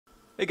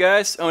Hey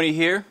guys, Oni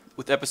here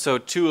with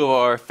episode 2 of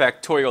our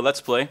Factorio Let's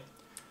Play.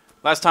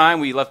 Last time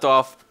we left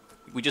off,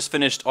 we just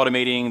finished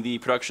automating the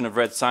production of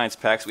red science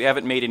packs. We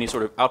haven't made any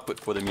sort of output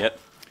for them yet.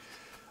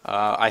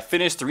 I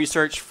finished the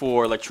research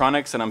for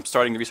electronics and I'm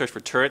starting the research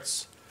for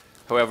turrets.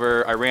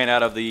 However, I ran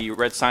out of the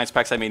red science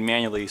packs I made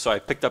manually, so I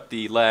picked up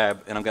the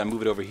lab and I'm going to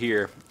move it over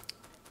here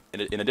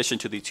in addition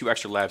to the 2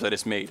 extra labs I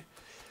just made.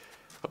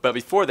 But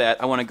before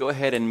that, I want to go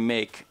ahead and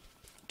make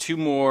 2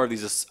 more of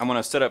these. I'm going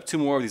to set up 2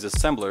 more of these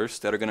assemblers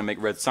that are going to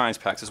make red science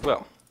packs as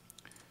well.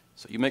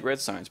 So you make red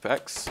science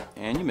packs,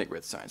 and you make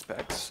red science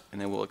packs, and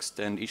then we'll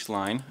extend each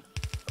line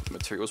of the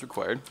materials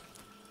required.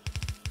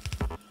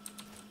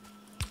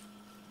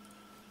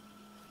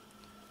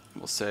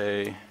 We'll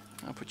say,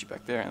 I'll put you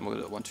back there, and we'll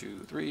do 1,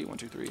 2, 3, 1,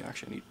 2, 3.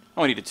 Actually, I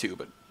only needed 2,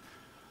 but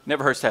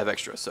never hurts to have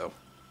extra. So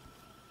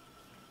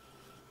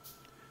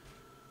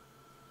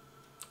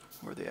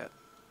where are they at?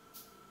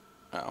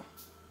 Oh,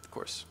 of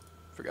course,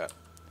 forgot.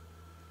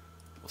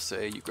 We'll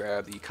say you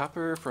grab the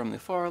copper from the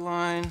far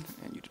line,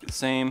 and you do the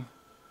same.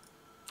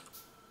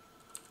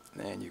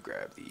 Then you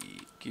grab the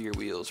gear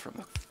wheels from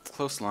the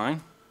close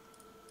line.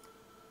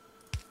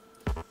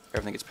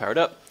 Everything gets powered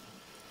up.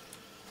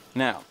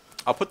 Now,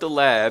 I'll put the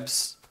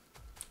labs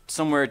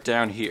somewhere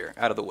down here,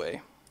 out of the way.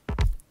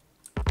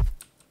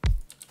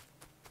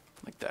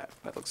 Like that.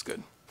 That looks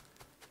good.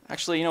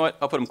 Actually, you know what?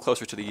 I'll put them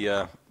closer to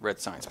the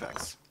red science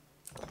packs.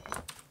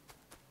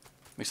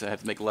 Makes it I have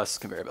to make less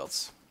conveyor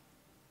belts.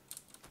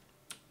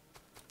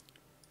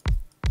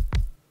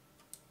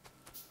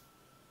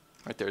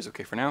 Right there is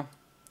okay for now.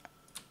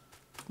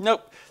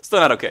 Nope, still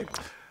not okay.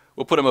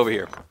 We'll put them over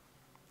here.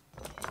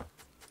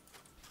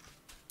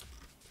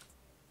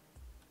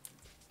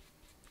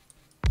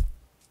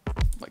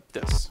 Like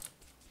this.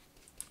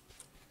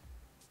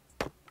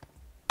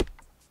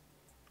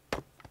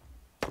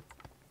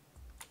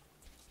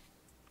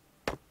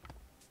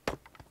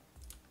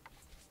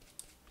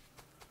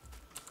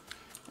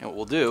 And what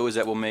we'll do is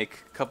that we'll make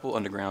a couple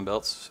underground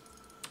belts,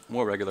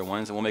 more regular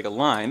ones, and we'll make a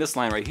line. This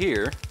line right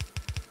here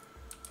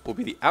will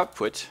be the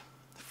output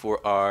for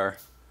our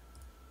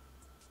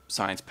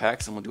science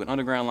packs, and we'll do an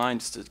underground line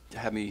just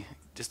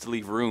to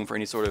leave room for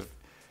any sort of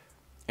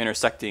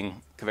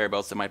intersecting conveyor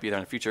belts that might be there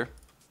in the future.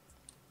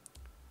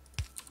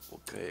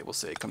 Okay, we'll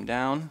say come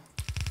down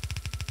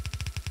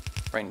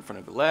right in front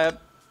of the lab,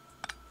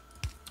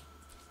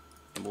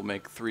 and we'll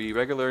make 3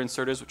 regular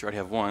inserters, which already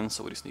have 1,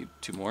 so we just need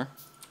 2 more.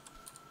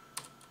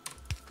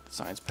 Put the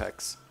science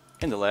packs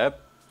in the lab,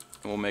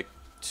 and we'll make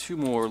 2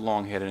 more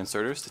long-headed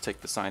inserters to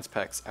take the science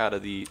packs out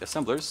of the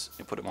assemblers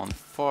and put them on the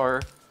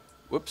far,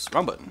 whoops,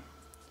 wrong button.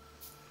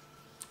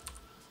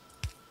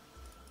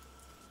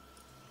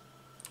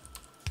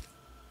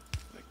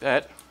 Like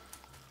that.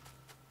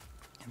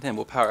 And then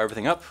we'll power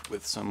everything up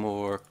with some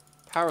more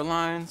power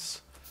lines.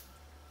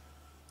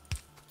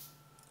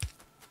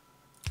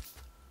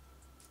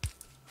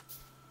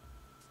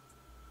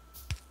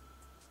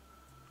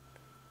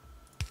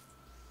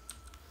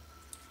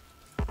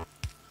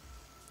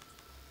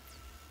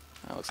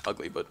 That looks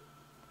ugly, but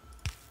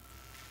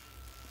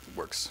it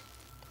works.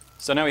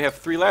 So now we have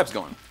 3 labs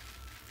going.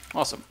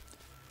 Awesome.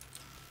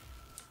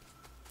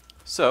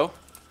 So,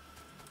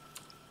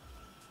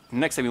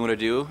 next thing we want to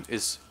do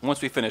is,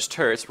 once we finish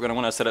turrets, we're going to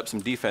want to set up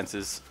some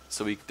defenses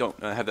so we don't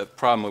have that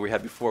problem that we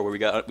had before where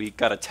we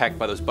got attacked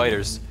by those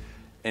biters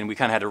and we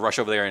kind of had to rush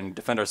over there and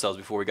defend ourselves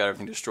before we got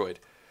everything destroyed.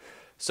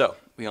 So,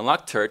 we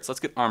unlock turrets.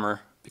 Let's get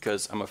armor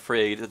because I'm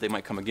afraid that they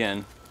might come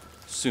again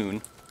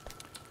soon.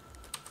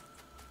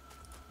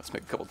 Let's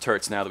make a couple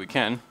turrets now that we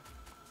can.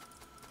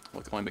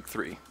 We can only make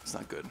 3. It's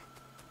not good.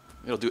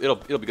 It'll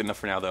be good enough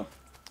for now, though.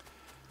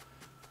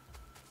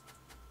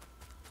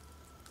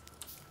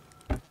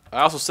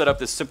 I also set up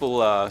this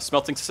simple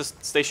smelting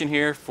station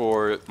here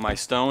for my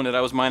stone that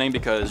I was mining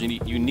because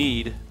you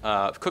need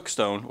cooked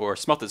stone or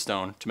smelted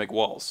stone to make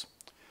walls.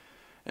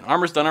 And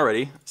armor's done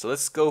already, so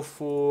let's go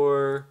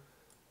for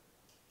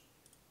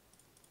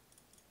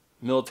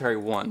military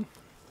 1.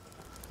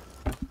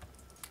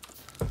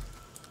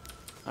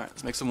 Alright,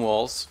 let's make some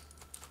walls.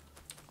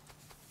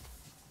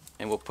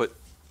 And we'll put,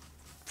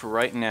 for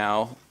right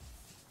now,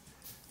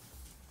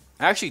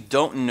 I actually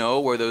don't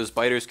know where those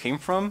biters came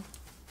from.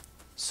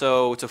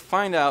 So to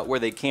find out where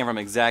they came from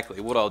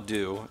exactly, what I'll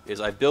do is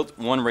I built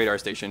 1 radar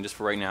station just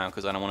for right now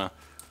because I don't want to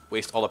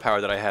waste all the power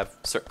that I have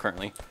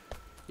currently.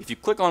 If you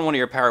click on one of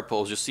your power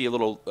poles, you'll see a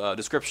little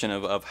description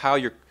of how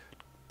your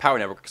power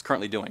network is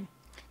currently doing.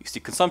 You see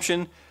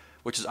consumption,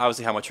 which is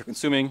obviously how much you're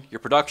consuming, your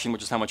production,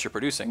 which is how much you're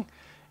producing.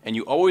 And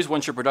you always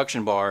want your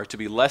production bar to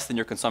be less than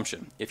your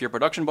consumption. If your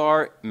production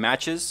bar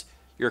matches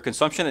your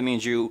consumption, that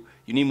means you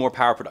need more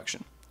power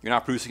production. You're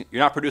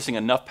not producing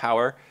enough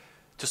power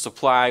to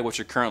supply what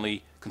you're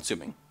currently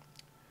consuming.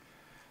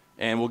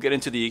 And we'll get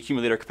into the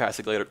accumulator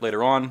capacity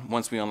later on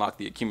once we unlock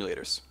the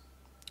accumulators.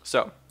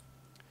 So,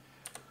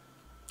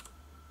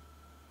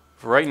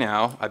 for right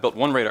now, I built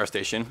 1 radar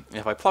station. And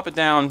if I plop it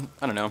down,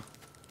 I don't know,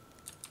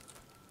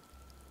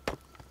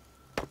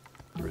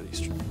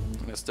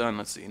 that's done.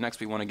 Let's see. Next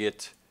we want to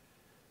get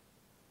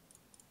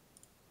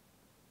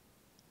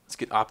Let's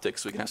get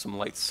optics so we can have some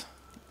lights.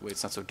 Wait,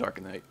 it's not so dark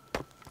in the night.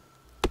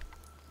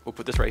 We'll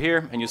put this right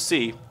here, and you'll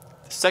see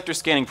the sector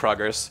scanning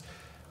progress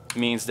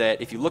means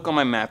that if you look on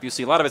my map, you'll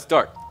see a lot of it's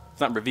dark. It's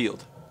not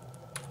revealed.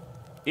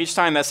 Each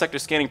time that sector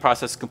scanning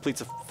process completes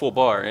a full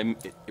bar, and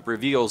it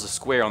reveals a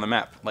square on the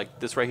map.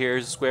 Like this right here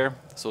is a square,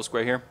 this little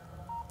square here.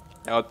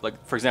 That would,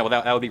 like, for example,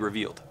 that would be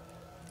revealed.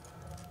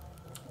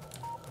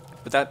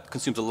 But that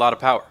consumes a lot of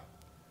power.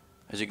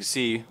 As you can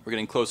see, we're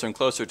getting closer and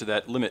closer to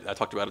that limit I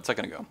talked about a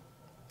second ago.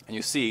 And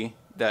you see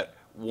that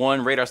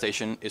one radar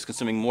station is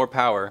consuming more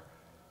power,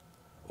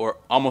 or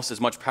almost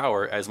as much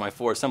power as my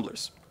 4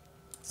 assemblers.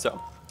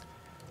 So,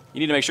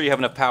 you need to make sure you have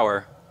enough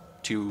power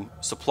to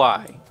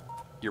supply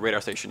your radar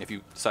station if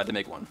you decide to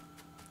make one.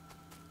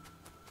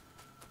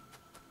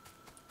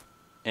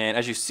 And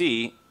as you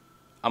see,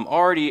 I'm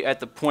already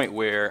at the point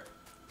where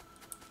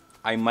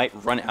I might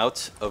run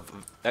out of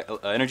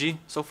energy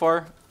so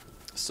far.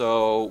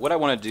 So what I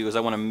want to do is I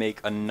want to make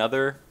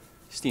another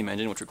steam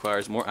engine, which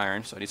requires more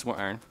iron. So I need some more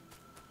iron.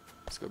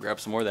 Let's go grab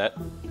some more of that.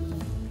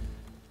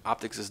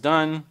 Optics is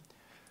done.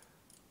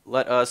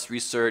 Let us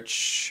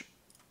research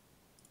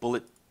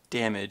bullet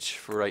damage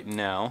for right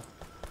now.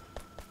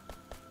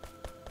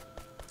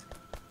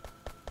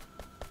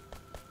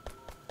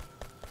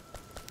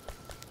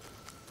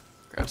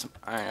 Grab some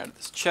iron out of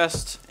this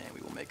chest, and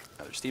we will make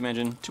another steam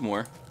engine. 2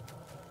 more.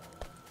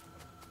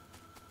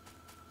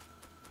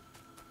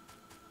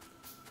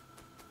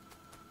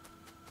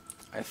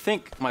 I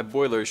think my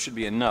boilers should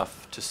be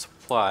enough to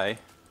supply.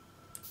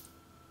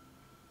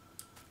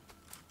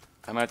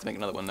 I might have to make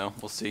another one though.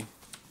 We'll see.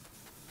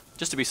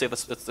 Just to be safe,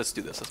 let's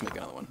do this. Let's make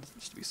another one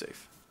just to be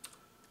safe.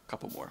 A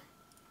couple more.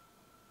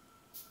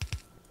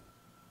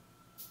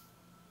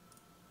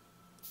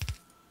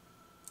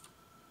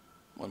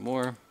 One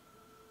more.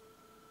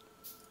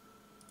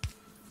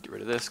 Get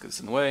rid of this because it's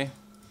in the way.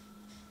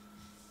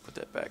 Put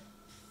that back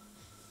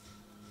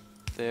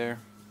there.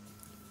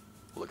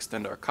 We'll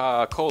extend our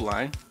coal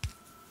line.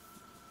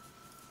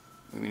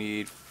 We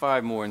need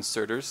 5 more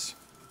inserters.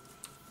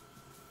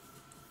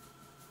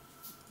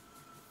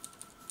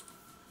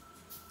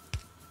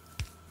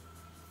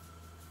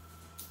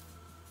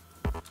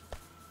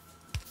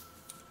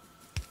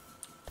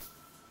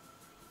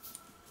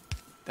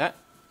 That.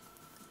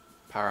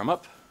 Power them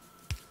up.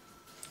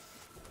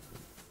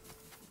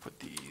 Put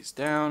these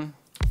down.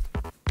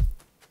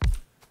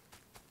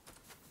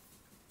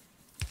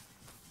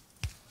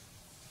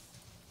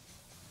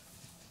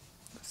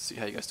 Let's see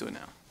how you guys doing now.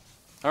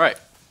 All right.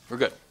 We're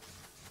good.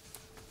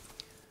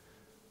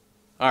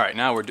 All right,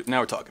 now we're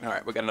talking. All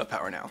right, we got enough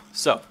power now.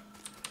 So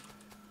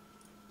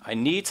I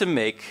need to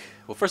make.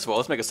 Well, first of all,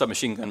 let's make a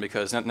submachine gun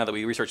because now that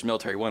we researched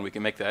military one, we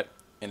can make that,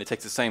 and it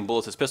takes the same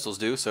bullets as pistols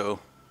do. So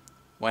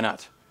why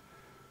not?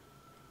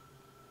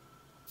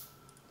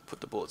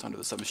 Put the bullets under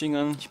the submachine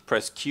gun.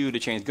 Press Q to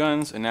change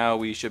guns, and now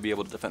we should be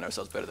able to defend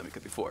ourselves better than we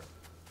could before.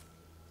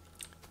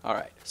 All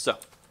right, so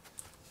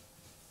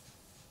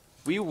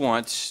we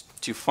want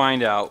to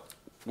find out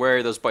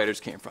where those biters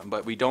came from,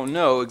 but we don't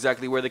know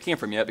exactly where they came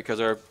from yet because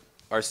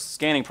our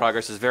scanning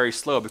progress is very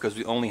slow because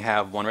we only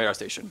have 1 radar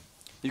station.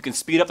 You can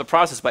speed up the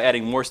process by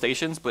adding more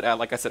stations, but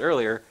like I said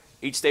earlier,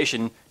 each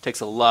station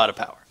takes a lot of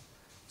power.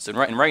 So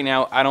right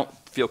now, I don't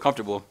feel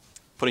comfortable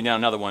putting down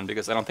another one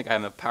because I don't think I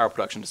have enough power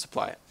production to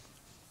supply it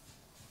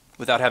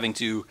without having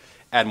to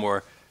add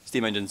more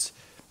steam engines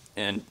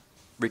and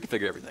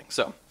reconfigure everything.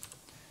 So,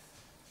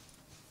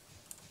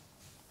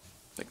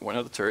 make one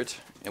other turret,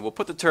 and we'll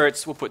put 2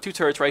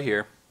 turrets right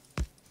here,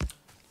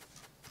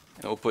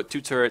 and we'll put 2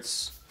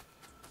 turrets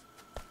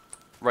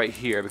right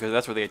here because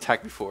that's where they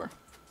attacked before.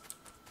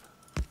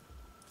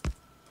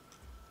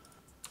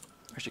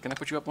 Actually, can I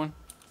put you up one?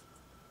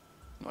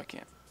 No, I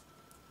can't.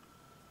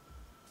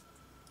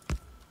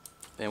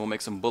 Then we'll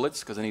make some bullets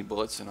because I need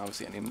bullets, and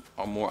obviously I need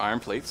more iron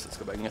plates. Let's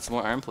go back and get some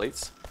more iron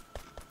plates.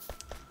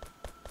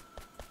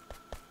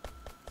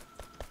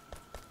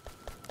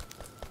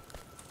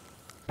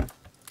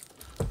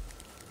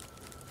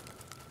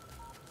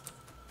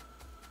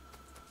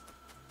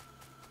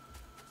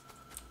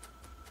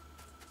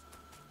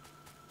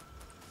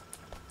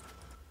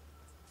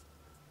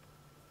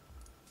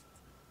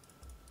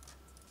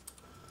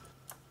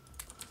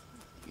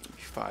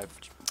 Five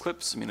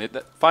clips. I mean,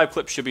 that 5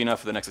 clips should be enough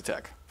for the next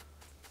attack,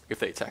 if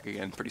they attack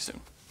again pretty soon.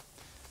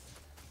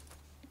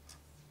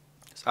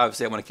 So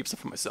obviously, I want to keep some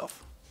for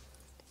myself.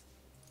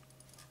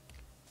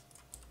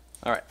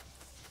 All right.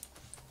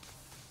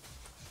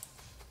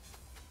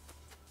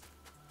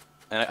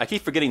 And I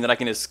keep forgetting that I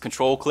can just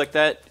control-click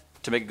that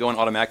to make it go in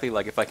automatically.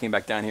 Like if I came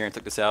back down here and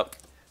took this out,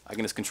 I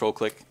can just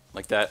control-click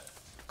like that.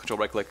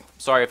 Control-right-click.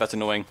 Sorry if that's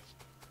annoying.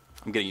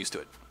 I'm getting used to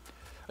it.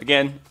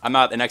 Again, I'm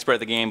not an expert at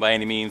the game by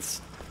any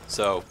means,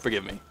 so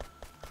forgive me.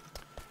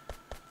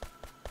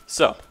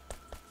 So,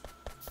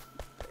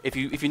 if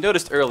you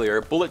noticed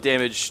earlier, bullet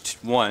damage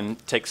 1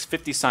 takes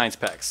 50 science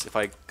packs. If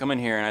I come in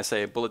here and I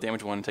say bullet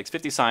damage 1 takes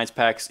 50 science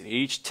packs, and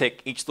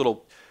each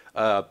little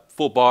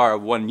full bar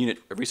of 1 unit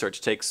of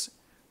research takes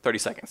 30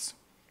 seconds.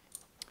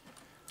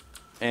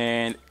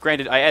 And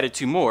granted, I added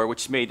 2 more,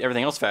 which made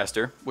everything else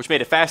faster, which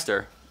made it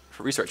faster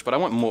for research, but I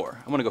want more.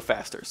 I want to go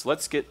faster. So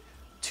let's get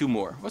 2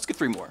 more. Let's get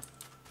 3 more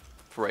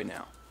for right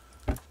now.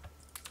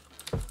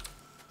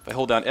 If I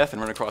hold down F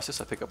and run across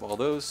this, I pick up all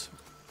those.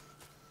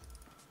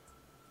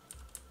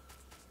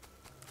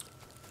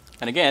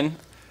 And again,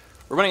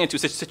 we're running into a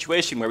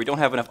situation where we don't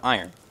have enough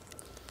iron.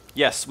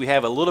 Yes, we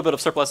have a little bit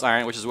of surplus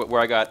iron, which is where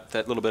I got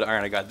that little bit of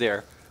iron I got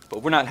there,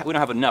 but we don't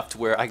have enough to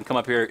where I can come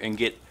up here and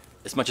get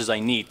as much as I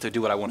need to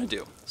do what I want to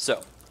do.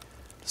 So,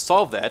 to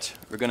solve that,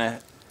 we're going to,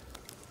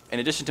 in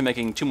addition to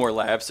making 2 more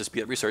labs to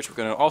speed up research, we're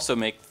going to also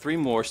make 3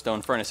 more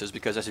stone furnaces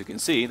because, as you can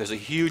see, there's a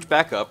huge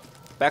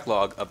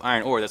backlog of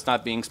iron ore that's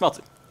not being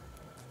smelted.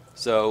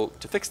 So,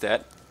 to fix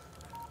that,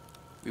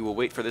 we will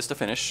wait for this to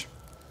finish,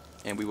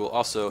 and we will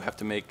also have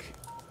to make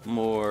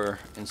more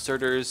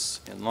inserters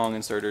and long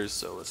inserters.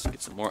 So let's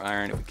get some more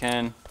iron if we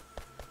can.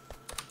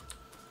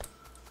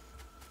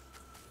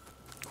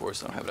 Of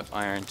course, I don't have enough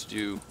iron to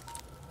do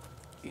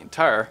the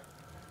entirety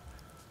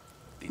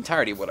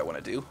of what I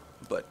want to do,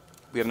 but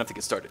we have enough to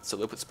get started. So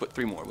let's put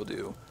 3 more. We'll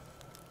do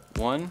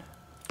 1,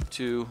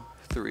 2,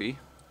 3,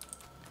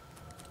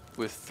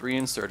 with 3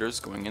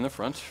 inserters going in the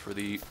front for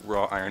the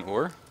raw iron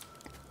ore.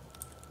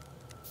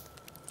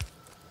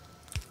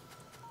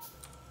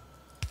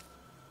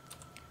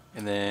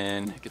 And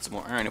then get some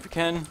more iron if we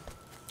can.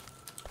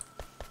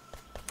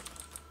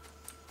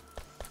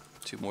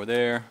 2 more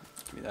there.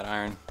 Give me that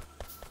iron.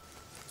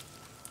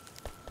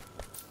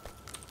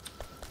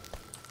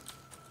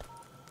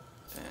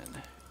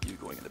 And you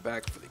going in the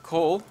back for the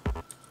coal.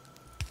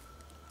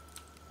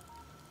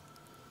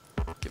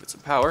 Give it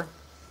some power.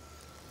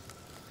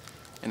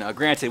 And now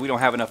granted, we don't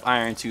have enough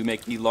iron to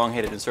make the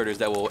long-headed inserters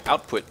that will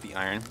output the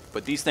iron,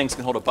 but these things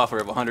can hold a buffer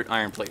of 100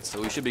 iron plates,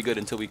 so we should be good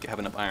until we have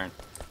enough iron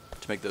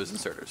to make those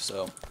inserters.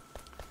 So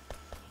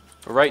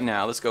for right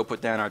now, let's go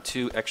put down our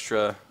 2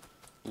 extra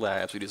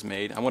labs we just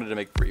made. I wanted to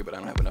make 3, but I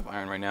don't have enough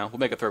iron right now. We'll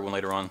make a 3rd one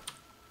later on.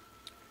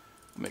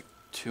 We'll make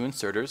 2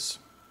 inserters.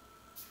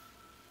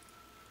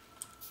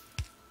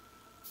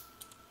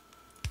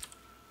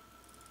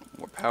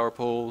 More power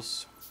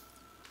poles.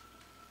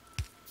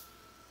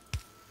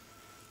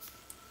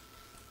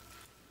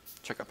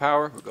 Check our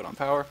power. We're good on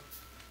power.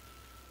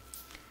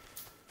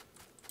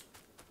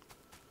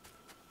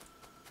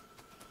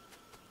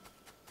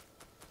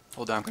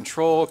 Hold down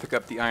control, pick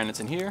up the iron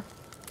that's in here.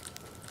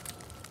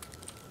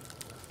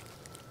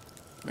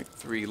 Make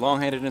 3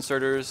 long-handed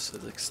inserters.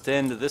 Let's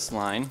extend this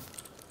line.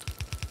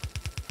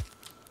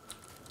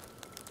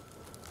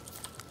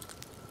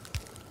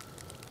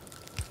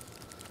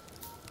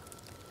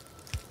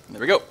 And there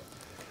we go.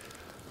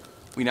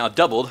 We now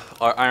doubled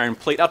our iron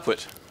plate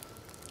output.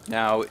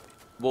 Now,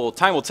 well,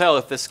 time will tell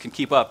if this can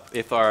keep up,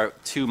 if our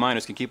 2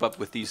 miners can keep up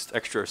with these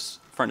extra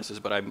furnaces,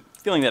 but I'm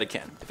feeling that it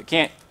can. If it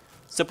can't,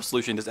 simple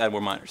solution, just add more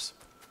miners.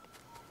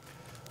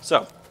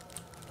 So,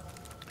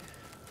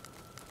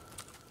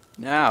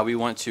 now we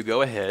want to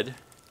go ahead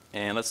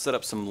and let's set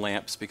up some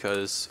lamps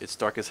because it's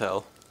dark as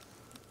hell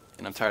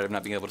and I'm tired of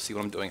not being able to see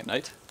what I'm doing at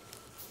night.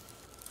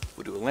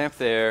 We'll do a lamp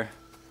there,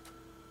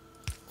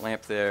 a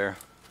lamp there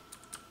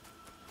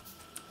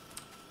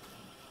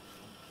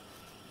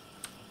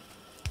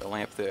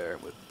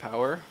with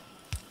power,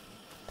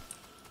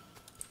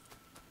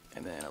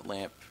 and then a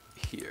lamp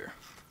here.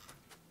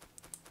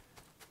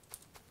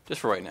 Just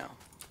for right now.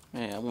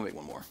 Yeah, we'll make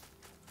 1 more.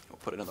 We'll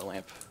put another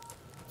lamp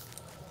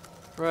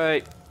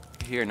right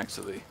here next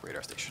to the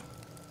radar station.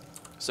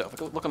 So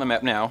if I look on the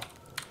map now,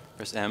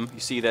 press M, you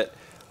see that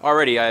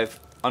already I've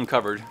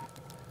uncovered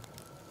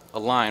a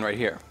line right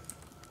here.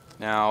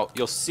 Now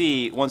you'll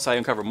see once I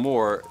uncover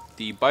more,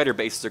 the biter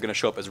bases are going to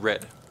show up as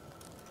red.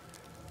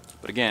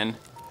 But again,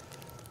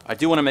 I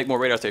do want to make more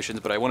radar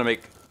stations, but I want to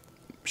make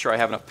sure I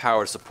have enough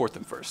power to support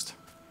them first.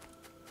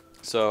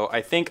 So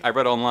I think I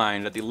read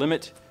online that the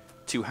limit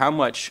to how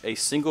much a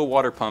single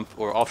water pump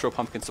or offshore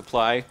pump can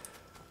supply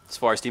as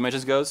far as steam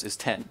engines goes is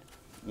 10.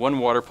 1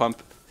 water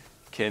pump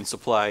can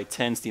supply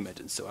 10 steam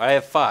engines. So I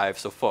have 5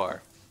 so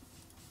far,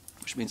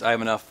 which means I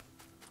have enough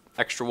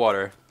extra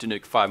water to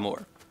make 5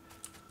 more.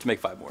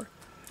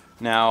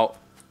 Now,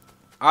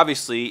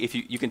 obviously, if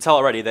you can tell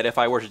already that if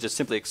I were to just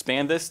simply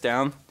expand this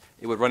down,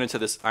 it would run into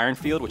this iron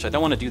field, which I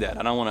don't want to do that.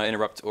 I don't want to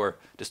interrupt or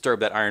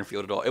disturb that iron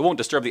field at all. It won't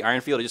disturb the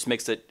iron field, it just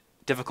makes it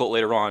difficult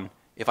later on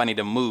if I need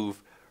to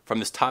move from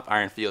this top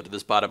iron field to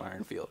this bottom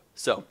iron field.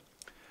 So,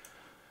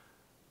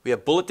 we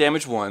have bullet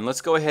damage 1.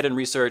 Let's go ahead and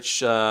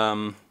research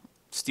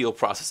steel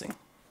processing.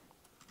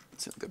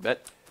 That's a good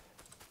bet.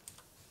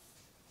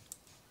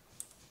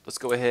 Let's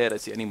go ahead. I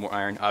see I need more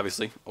iron,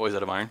 obviously. Always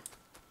out of iron.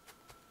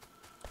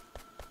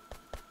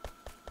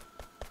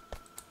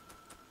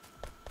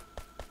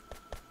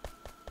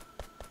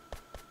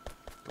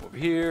 Go over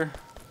here.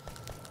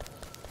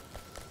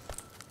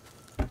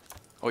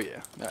 Oh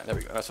yeah, there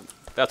we go.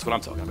 That's what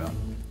I'm talking about.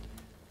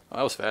 Oh,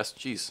 that was fast.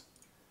 Jeez.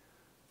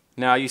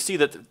 Now you see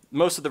that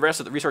most of the rest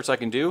of the research I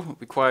can do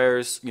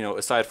requires,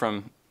 aside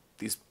from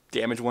these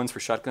damage ones for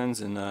shotguns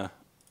and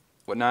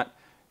whatnot,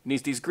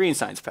 needs these green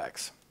science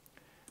packs.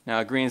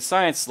 Now, green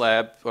science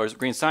lab, or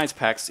green science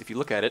packs, if you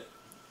look at it,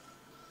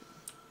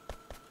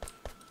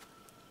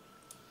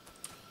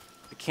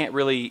 I can't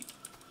really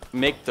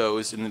make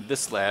those in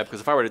this lab, because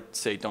if I were to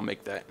say don't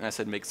make that, and I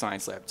said make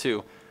science lab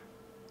 2,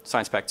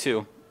 science pack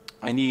 2,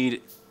 I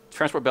need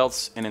transport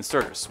belts and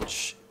inserters,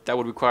 which that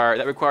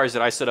requires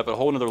that I set up a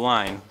whole other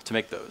line to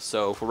make those.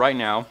 So for right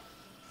now,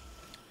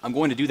 I'm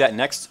going to do that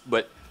next,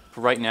 but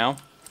for right now,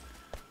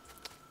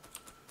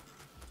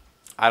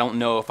 I don't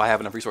know if I have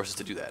enough resources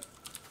to do that.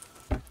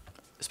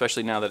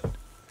 Especially now that,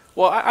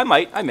 well, I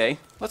may.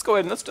 Let's go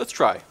ahead and let's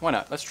try. Why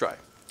not? Let's try.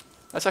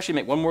 Let's actually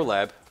make one more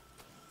lab,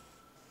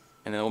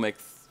 and then we'll make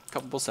a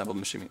couple assembly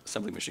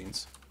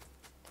machines.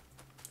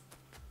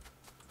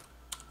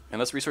 And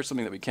let's research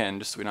something that we can,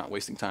 just so we're not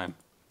wasting time.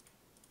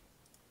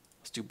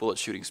 Let's do bullet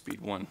shooting speed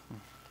 1.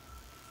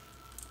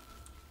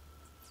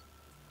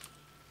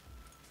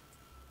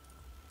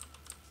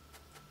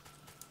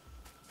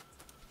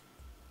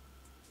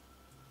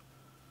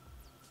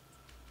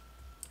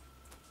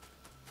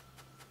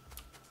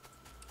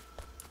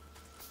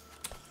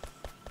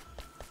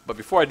 But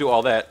before I do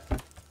all that,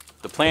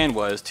 the plan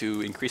was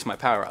to increase my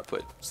power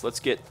output. So let's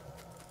get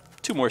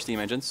 2 more steam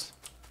engines.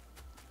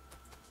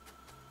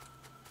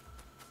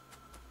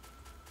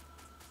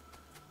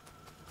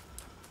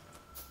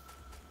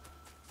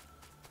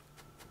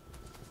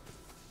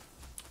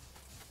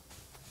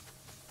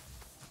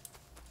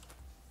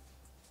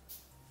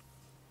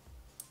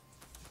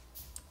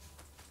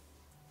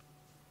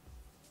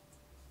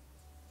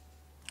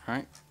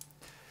 Alright.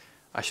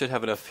 I should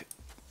have enough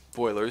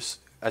boilers.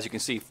 As you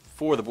can see,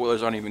 4 of the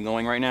boilers aren't even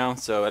going right now,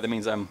 so that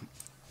means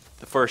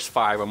the first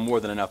 5 are more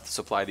than enough to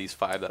supply these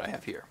 5 that I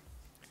have here.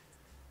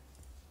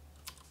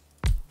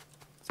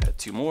 Let's add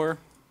 2 more,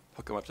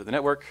 hook them up to the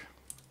network.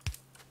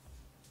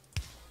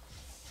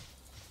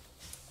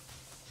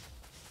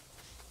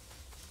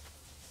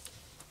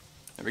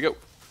 There we go.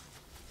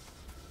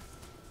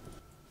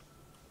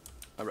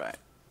 Alright.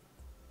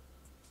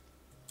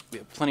 We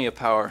have plenty of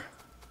power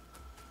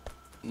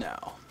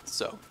now,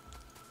 so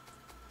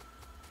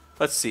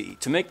let's see.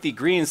 To make the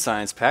green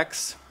science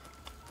packs,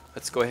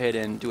 let's go ahead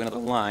and do another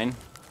line,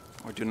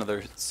 or do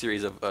another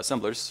series of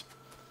assemblers.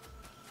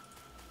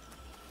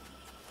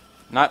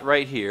 Not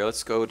right here.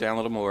 Let's go down a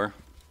little more.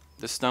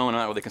 This stone, I'm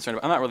not really concerned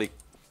about. I'm not really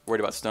worried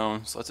about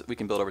stone, so we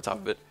can build over top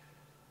of it.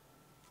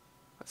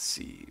 Let's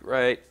see.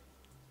 Right.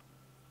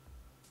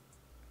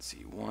 Let's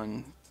see.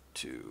 1,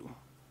 2,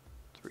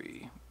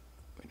 3.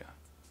 Wait, no.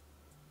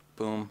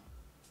 Boom.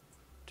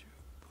 2.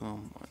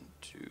 Boom. 1,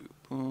 2.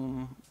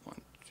 Boom. 1,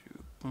 2.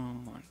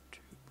 Boom, 1, 2,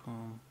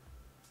 boom,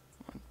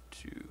 1,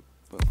 2,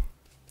 boom.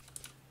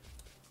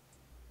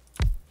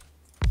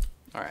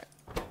 Alright.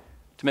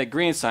 To make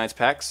green science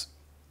packs,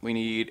 we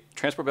need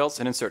transport belts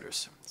and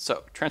inserters.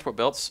 So, transport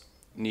belts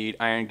need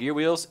iron gear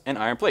wheels and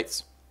iron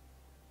plates.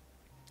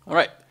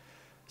 Alright.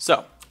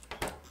 So,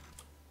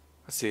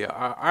 let's see.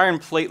 Our iron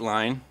plate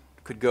line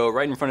could go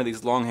right in front of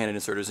these long-handed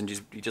inserters and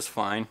just be just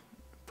fine.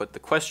 But the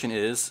question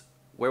is,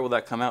 where will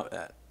that come out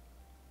at?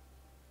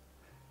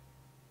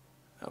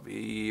 That'll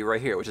be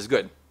right here, which is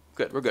good.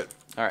 Good, we're good.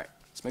 Alright,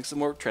 let's make some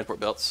more transport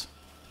belts.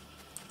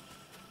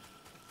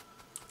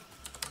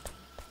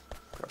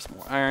 Grab some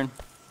more iron.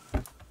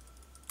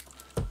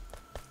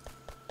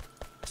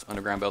 Some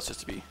underground belts just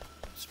to be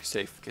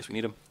safe in case we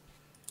need them.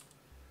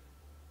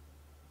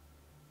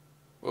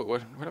 Whoa,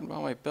 what happened to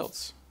all my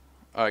belts?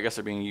 Oh, I guess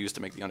they're being used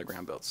to make the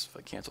underground belts. If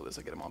I cancel this,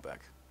 I get them all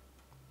back.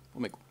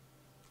 We'll make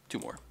 2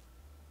 more.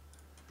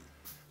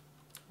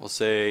 We'll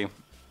say it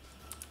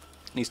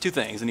needs 2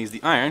 things. It needs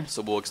the iron,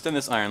 so we'll extend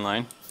this iron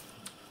line.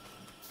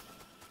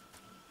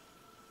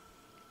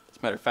 As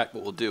a matter of fact,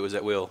 what we'll do is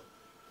that we'll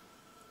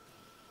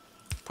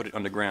put it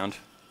underground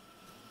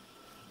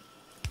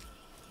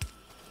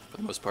for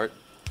the most part.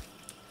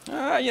 We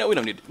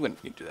don't need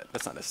to do that.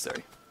 That's not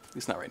necessary. At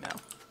least not right now.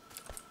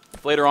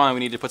 If later on we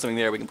need to put something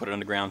there, we can put it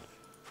underground.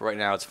 For right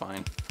now, it's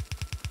fine.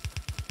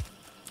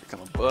 We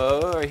come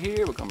above right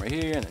here, we'll come right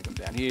here, and then come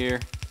down here.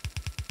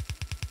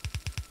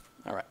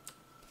 Alright.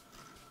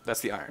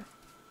 That's the iron.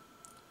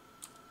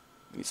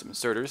 We need some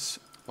inserters,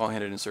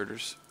 long-handed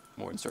inserters,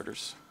 more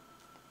inserters.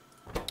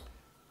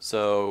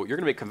 So you're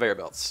going to make conveyor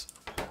belts.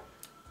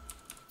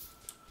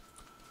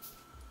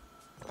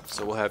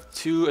 So we'll have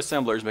 2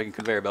 assemblers making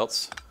conveyor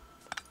belts.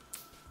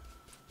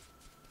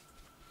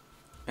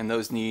 And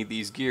those need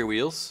these gear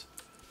wheels.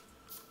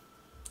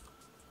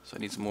 So I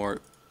need some more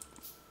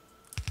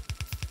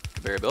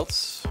conveyor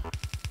belts.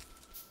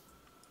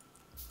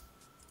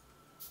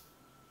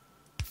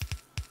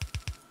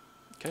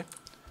 Okay.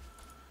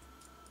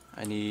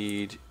 I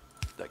need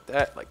like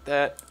that,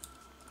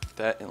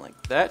 and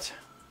like that.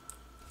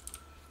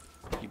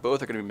 You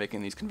both are going to be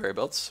making these conveyor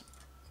belts.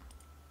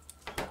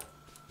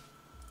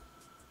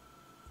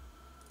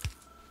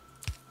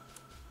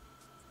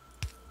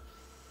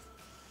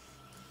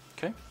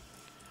 Okay.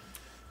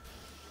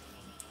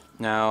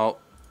 Now,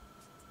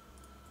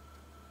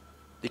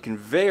 the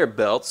conveyor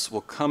belts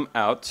will come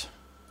out.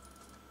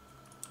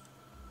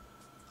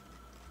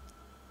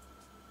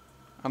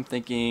 I'm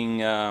thinking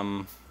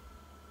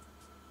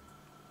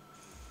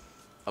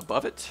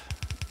above it,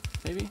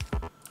 maybe.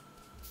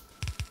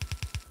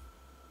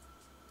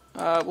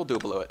 We'll do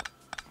it below it.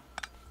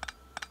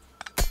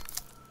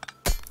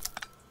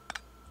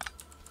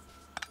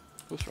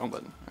 Oops, wrong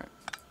button.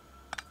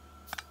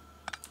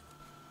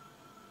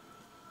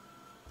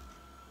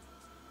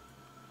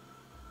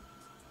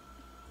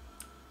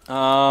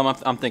 All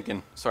right. I'm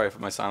thinking. Sorry for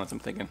my silence. I'm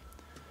thinking.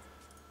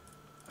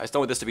 I just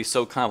don't want this to be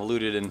so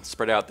convoluted and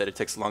spread out that it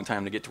takes a long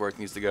time to get to where it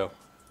needs to go.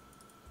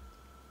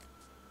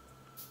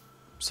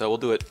 So we'll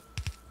do it.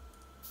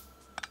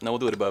 No, we'll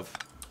do it above.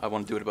 I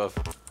want to do it above.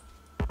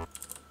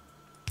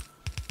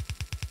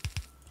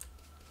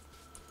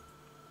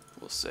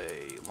 We'll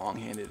say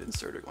long-handed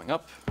inserter going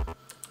up.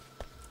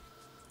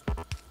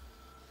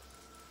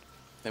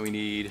 Then we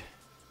need...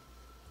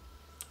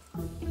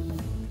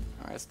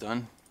 Alright, that's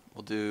done.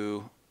 We'll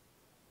do...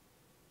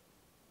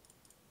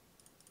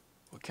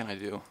 What can I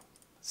do?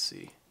 Let's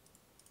see.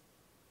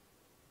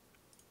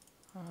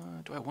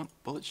 Do I want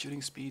bullet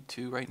shooting speed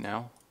too right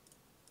now?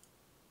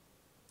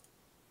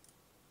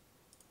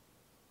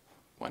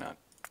 Why not?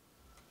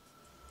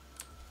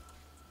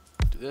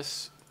 Do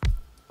this.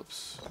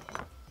 Oops.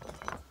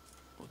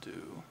 We'll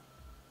do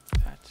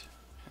that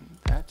and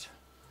that.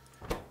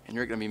 And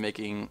you're going to be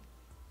making...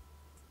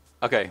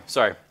 Okay,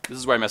 sorry. This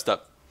is where I messed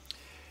up.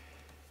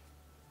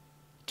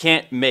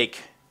 Can't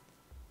make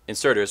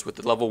inserters with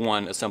the level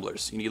 1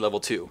 assemblers. You need level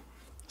 2.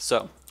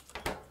 So,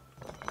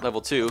 level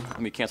 2,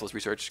 let me cancel this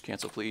research.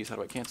 Cancel, please. How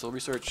do I cancel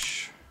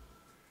research?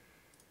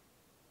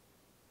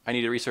 I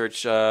need to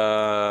research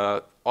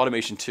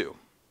automation 2,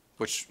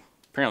 which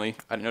apparently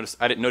I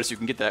didn't notice you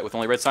can get that with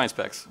only red science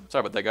specs.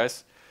 Sorry about that,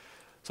 guys.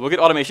 So we'll get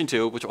automation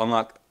 2, which will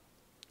unlock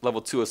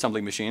level 2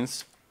 assembly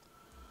machines,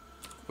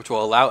 which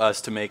will allow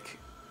us to make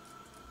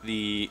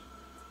the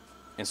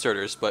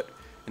inserters. But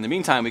in the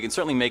meantime, we can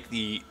certainly make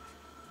the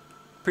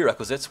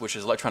prerequisites, which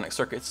is electronic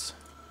circuits,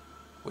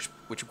 which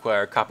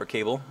require copper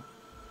cable,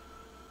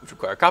 which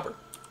require copper.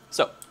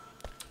 So,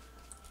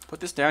 put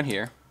this down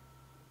here,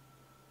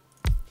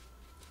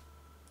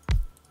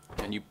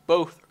 and you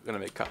both are going to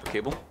make copper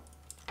cable,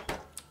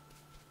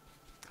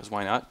 because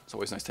why not? It's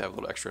always nice to have a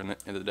little extra in the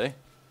end of the day.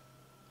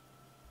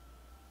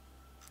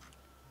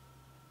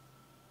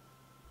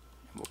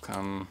 And we'll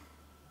come...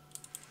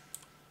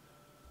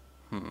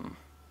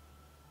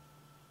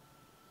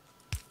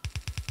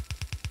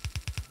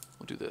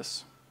 We'll do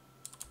this.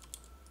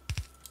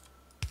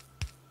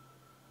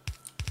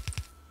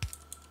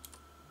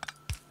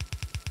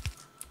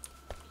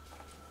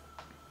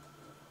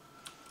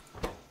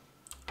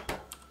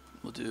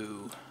 We'll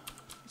do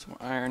some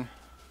more iron.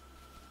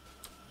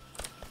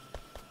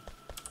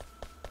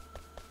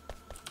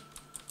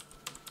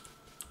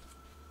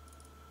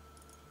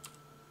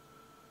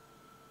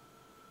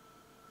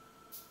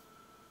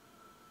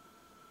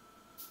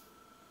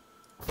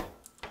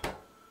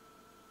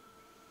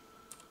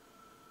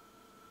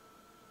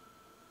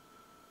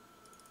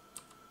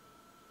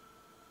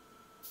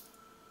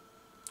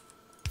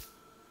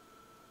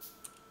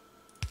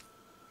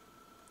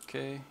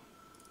 Okay,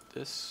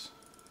 this.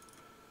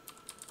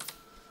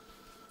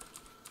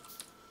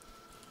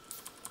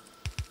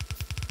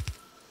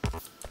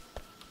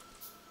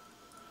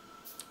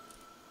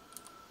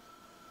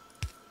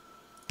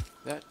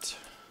 That.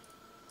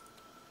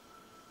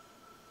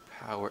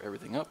 Power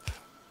everything up.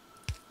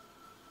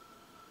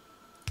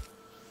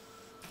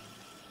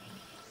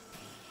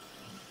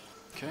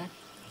 Okay.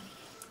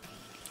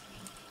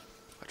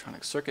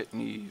 Electronic circuit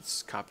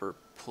needs copper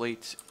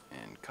plate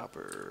and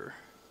copper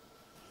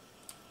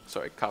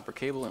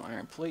cable and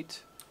iron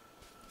plate.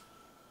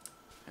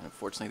 And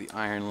unfortunately the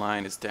iron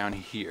line is down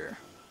here.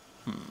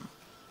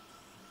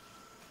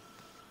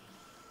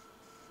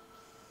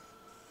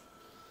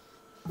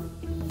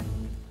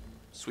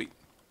 Sweet.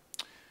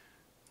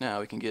 Now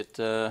we can get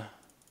I'll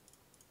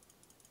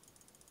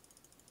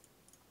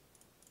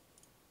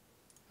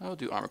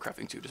do armor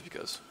crafting too, just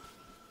because.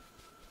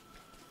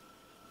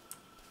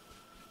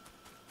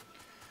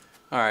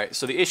 Alright,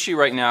 so the issue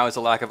right now is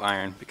a lack of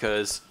iron,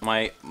 because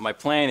my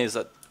plan is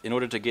that in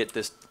order to get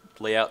this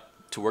layout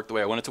to work the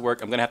way I want it to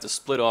work, I'm going to have to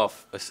split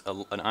off a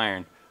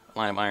line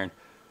of iron,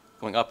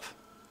 going up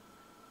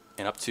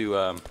and up to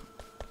where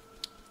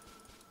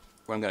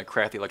I'm going to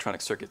craft the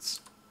electronic circuits.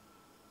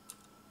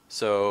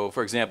 So,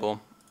 for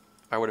example,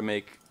 if I were to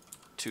make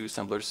 2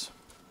 assemblers,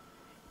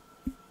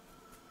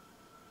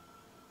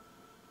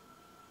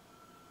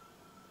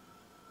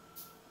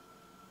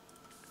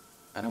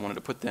 and I wanted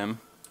to put them,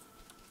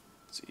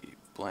 let's see,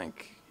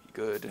 blank,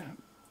 good,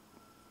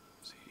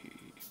 let's see,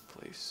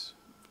 place,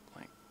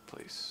 blank,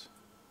 place.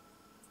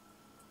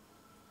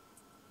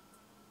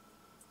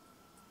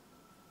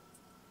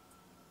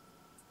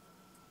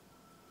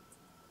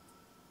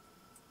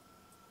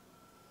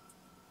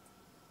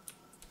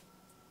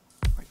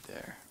 Right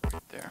there,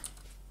 right there.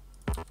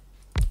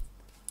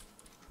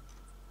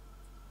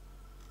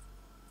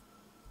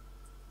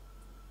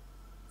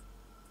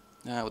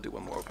 Now we'll do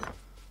one more over.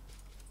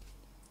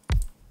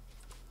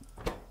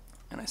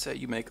 And I say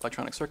you make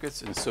electronic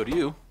circuits, and so do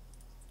you.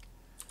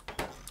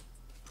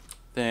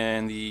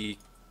 Then the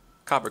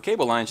copper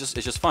cable line is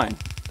just fine.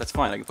 That's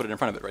fine. I can put it in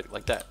front of it right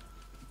like that.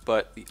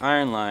 But the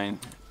iron line,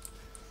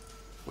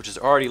 which is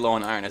already low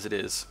on iron as it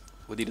is,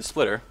 would need a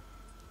splitter.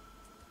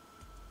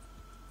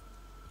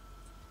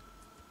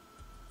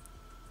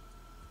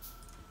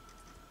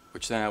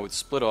 Which then I would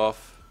split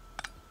off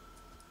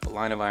a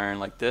line of iron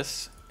like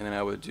this, and then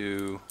I would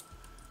do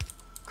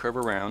curve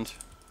around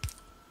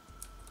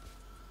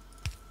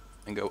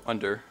and go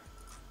under.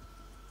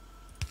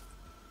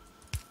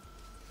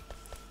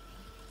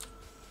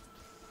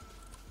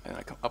 And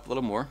I come up a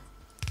little more.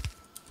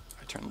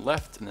 I turn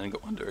left and then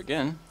go under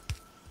again.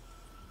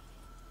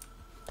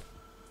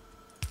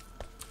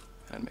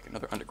 And make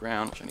another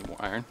underground, which I need more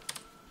iron.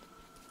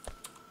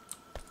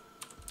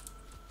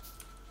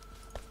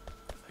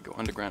 I go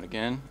underground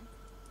again,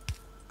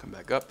 come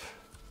back up.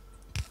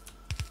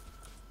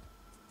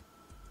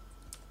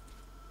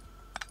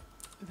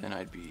 Then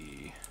I'd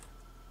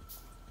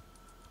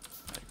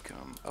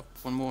come up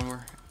one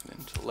more, and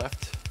then to the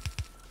left.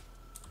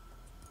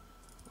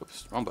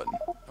 Whoops, wrong button.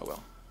 Oh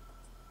well.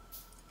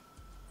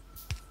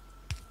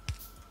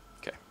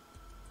 Okay.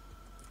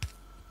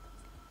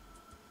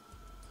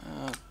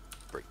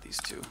 Break these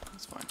two,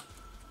 that's fine.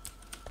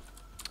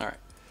 Alright.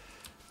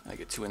 I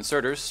get 2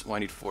 inserters. Well, I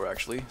need 4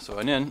 actually. So,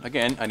 and then,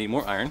 again, I need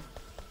more iron.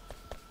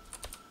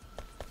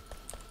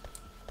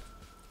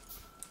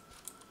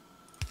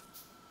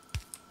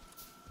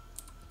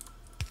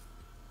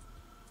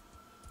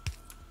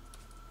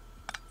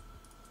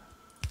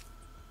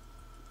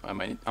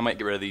 I might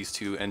get rid of these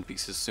 2 end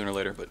pieces sooner or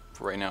later, but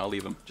for right now I'll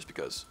leave them just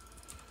because.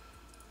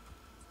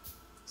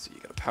 So you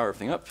gotta power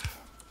everything up.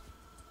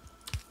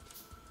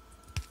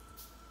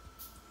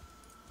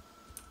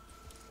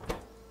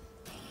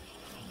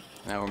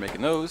 Now we're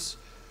making those.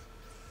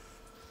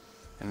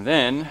 And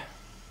then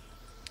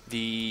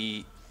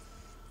the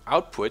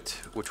output,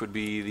 which would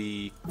be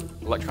the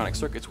electronic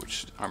circuits,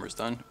 which armor's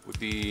done, would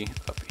be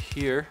up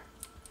here,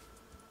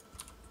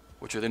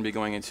 which will then be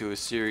going into a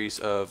series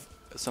of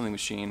assembly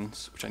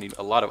machines, which I need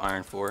a lot of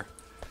iron for.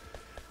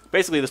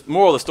 Basically, the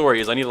moral of the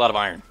story is I need a lot of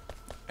iron.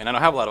 And I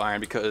don't have a lot of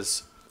iron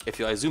because if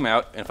I zoom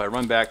out and if I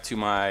run back to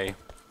my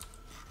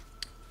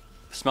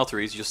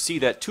smelteries, you'll see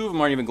that 2 of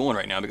them aren't even going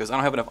right now because I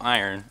don't have enough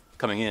iron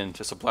coming in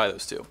to supply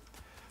those 2.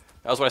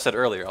 That was what I said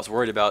earlier. I was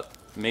worried about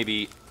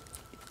maybe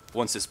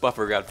once this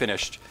buffer got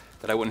finished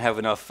that I wouldn't have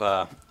enough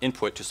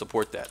input to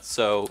support that.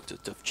 So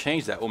to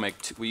change that, we'll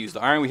use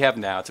the iron we have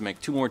now to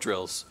make 2 more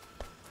drills.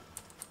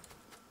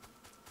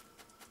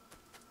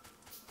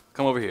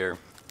 Come over here.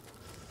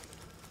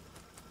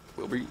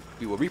 We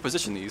will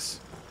reposition these.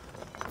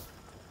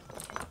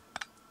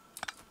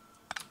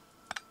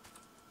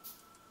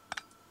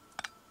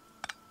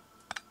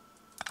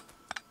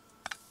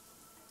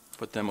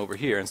 Put them over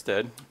here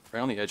instead, right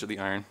on the edge of the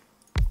iron.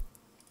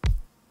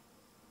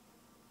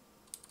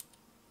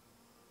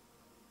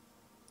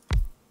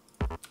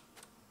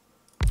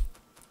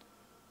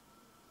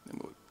 Then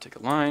we'll take a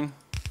line.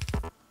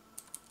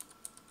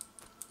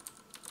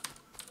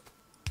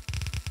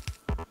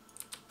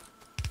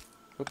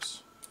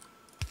 Whoops.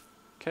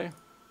 Okay.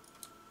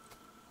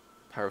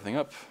 Power everything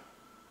up.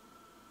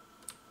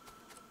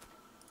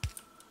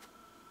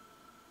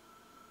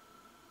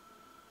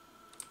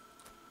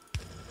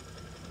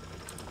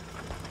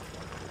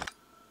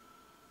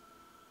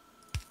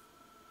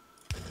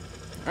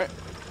 Alright.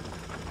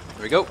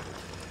 There we go.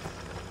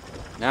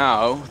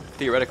 Now,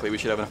 theoretically, we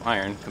should have enough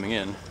iron coming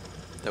in.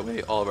 That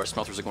way all of our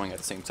smelters are going at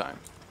the same time.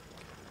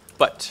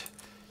 But,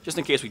 just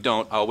in case we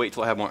don't, I'll wait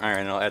till I have more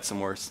iron and I'll add some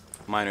more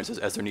miners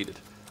as they're needed.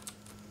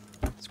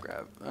 Let's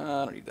grab,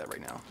 I don't need that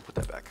right now. Put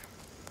that back.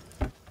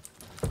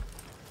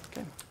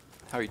 Okay.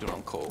 How are you doing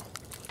on coal?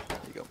 There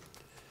you go.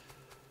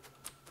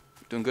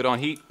 Doing good on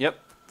heat? Yep.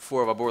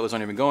 4 of our boilers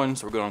aren't even going,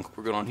 so we're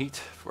good on heat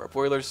for our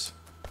boilers.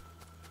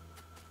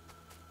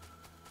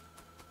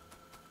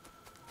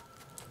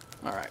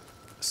 Alright.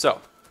 So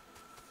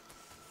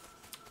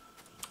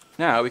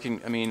now we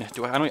can, I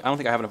don't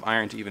think I have enough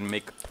iron to even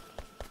make,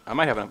 I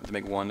might have enough to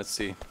make 1, let's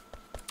see.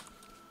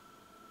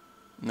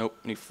 Nope,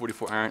 need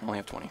 44 iron, only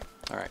have 20.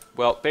 Alright,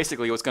 well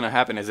basically what's going to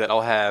happen is that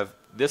I'll have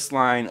this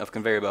line of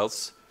conveyor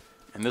belts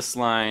and this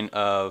line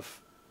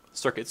of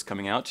circuits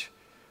coming out.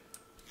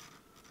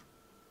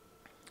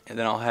 And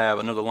then I'll have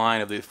another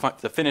line of the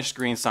finished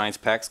green science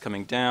packs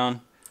coming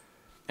down.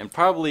 And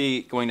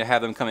probably going to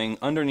have them coming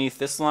underneath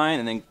this line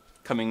and then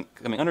coming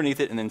underneath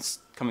it and then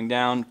coming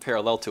down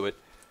parallel to it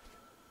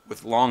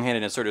with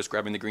long-handed inserters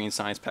grabbing the green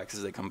science packs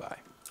as they come by.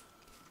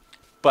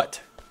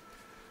 But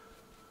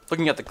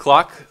looking at the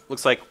clock,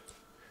 looks like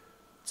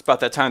it's about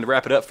that time to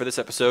wrap it up for this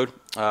episode.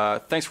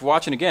 Thanks for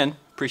watching again.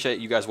 Appreciate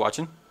you guys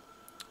watching,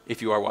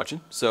 if you are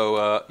watching.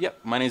 So, yeah,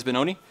 my name's been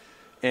Oni,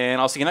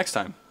 and I'll see you next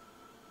time.